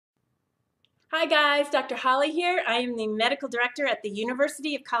Hi guys, Dr. Holly here. I am the Medical Director at the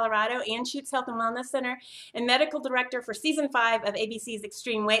University of Colorado Anschutz Health and Wellness Center and Medical Director for Season 5 of ABC's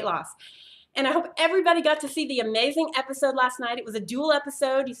Extreme Weight Loss. And I hope everybody got to see the amazing episode last night. It was a dual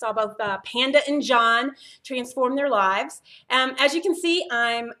episode. You saw both Panda and John transform their lives. As you can see,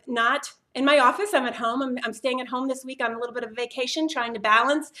 I'm not in my office. I'm at home. I'm staying at home this week on a little bit of vacation, trying to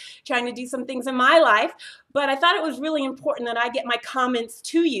balance, trying to do some things in my life. But I thought it was really important that I get my comments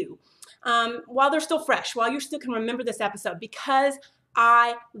to you while they're still fresh, while you still can remember this episode, because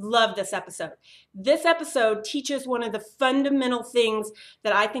I love this episode. This episode teaches one of the fundamental things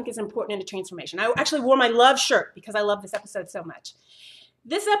that I think is important in a transformation. I actually wore my love shirt because I love this episode so much.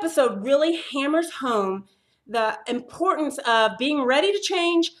 This episode really hammers home the importance of being ready to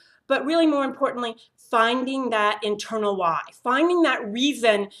change, but really more importantly, finding that internal why, finding that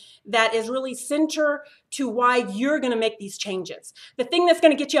reason that is really center to why you're going to make these changes. The thing that's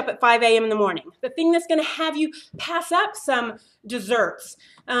going to get you up at 5 a.m. in the morning, the thing that's going to have you pass up some desserts,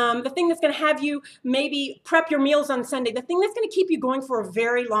 the thing that's going to have you maybe prep your meals on Sunday, the thing that's going to keep you going for a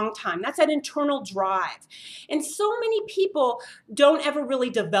very long time. That's that internal drive. And so many people don't ever really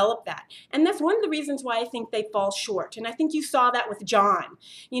develop that. And that's one of the reasons why I think they fall short. And I think you saw that with John.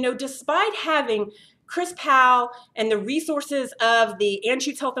 You know, despite having Chris Powell and the resources of the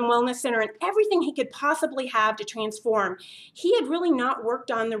Anschutz Health and Wellness Center and everything he could possibly have to transform, he had really not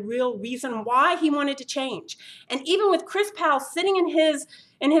worked on the real reason why he wanted to change. And even with Chris Powell sitting in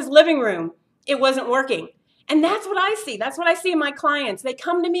his living room, it wasn't working. And that's what I see. That's what I see in my clients. They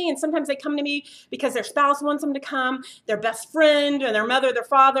come to me, and sometimes they come to me because their spouse wants them to come, their best friend, or their mother, their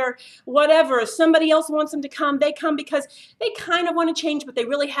father, whatever. If somebody else wants them to come, they come because they kind of want to change, but they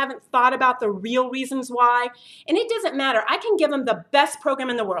really haven't thought about the real reasons why. And it doesn't matter. I can give them the best program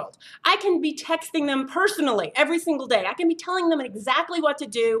in the world. I can be texting them personally every single day. I can be telling them exactly what to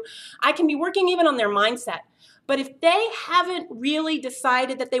do. I can be working even on their mindset. But if they haven't really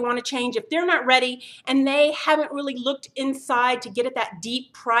decided that they want to change, if they're not ready and they haven't really looked inside to get at that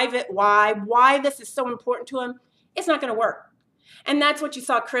deep private why this is so important to them, it's not going to work. And that's what you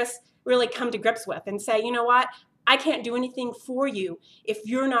saw Chris really come to grips with and say, you know what, I can't do anything for you if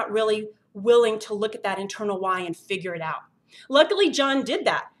you're not really willing to look at that internal why and figure it out. Luckily, John did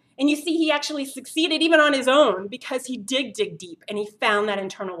that. And you see, he actually succeeded even on his own because he did dig deep and he found that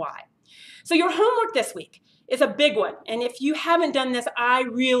internal why. So your homework this week is a big one. And if you haven't done this, I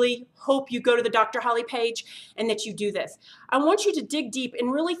really hope you go to the Dr. Holly page and that you do this. I want you to dig deep and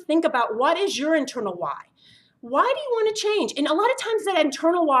really think about what is your internal why. Why do you want to change? And a lot of times that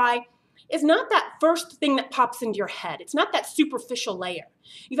internal why is not that first thing that pops into your head. It's not that superficial layer.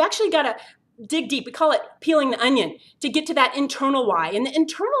 You've actually got to dig deep. We call it peeling the onion to get to that internal why. And the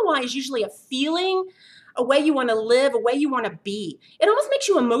internal why is usually a feeling, a way you want to live, a way you want to be. It almost makes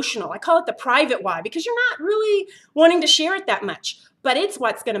you emotional. I call it the private why because you're not really wanting to share it that much, but it's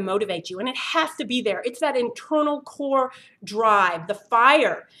what's going to motivate you, and it has to be there. It's that internal core drive, the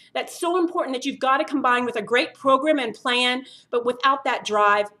fire that's so important that you've got to combine with a great program and plan, but without that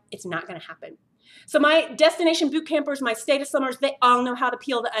drive, it's not going to happen. So my destination boot campers, my state of slimmers, they all know how to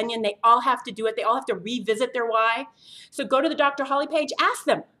peel the onion. They all have to do it. They all have to revisit their why. So go to the Dr. Holly page, ask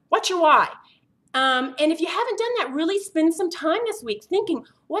them, what's your why? And if you haven't done that, really spend some time this week thinking,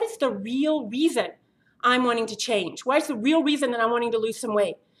 what is the real reason I'm wanting to change? What is the real reason that I'm wanting to lose some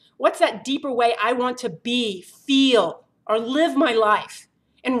weight? What's that deeper way I want to be, feel, or live my life?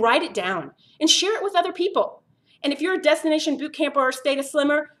 And write it down and share it with other people. And if you're a destination boot camper or a state of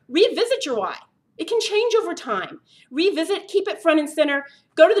slimmer, revisit your why. It can change over time. Revisit, keep it front and center.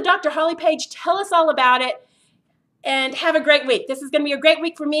 Go to the Dr. Holly page, tell us all about it. And have a great week. This is going to be a great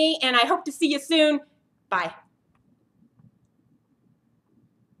week for me, and I hope to see you soon. Bye.